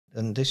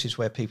and this is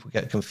where people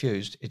get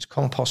confused, it's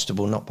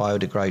compostable, not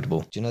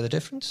biodegradable. Do you know the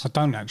difference? I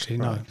don't actually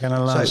know. Right. I'm going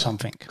to learn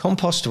something.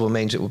 Compostable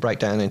means it will break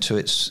down into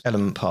its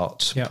element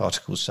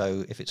particles.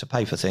 So if it's a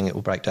paper thing, it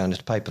will break down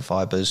into paper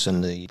fibres,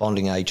 and the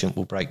bonding agent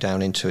will break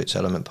down into its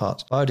element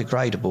parts.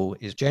 Biodegradable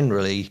is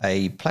generally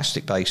a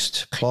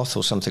plastic-based cloth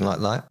or something like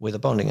that with a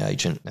bonding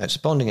agent. Now, it's a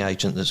bonding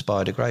agent that's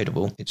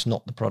biodegradable. It's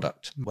not the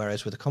product.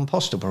 Whereas with a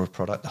compostable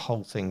product, the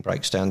whole thing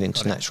breaks down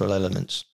into natural elements.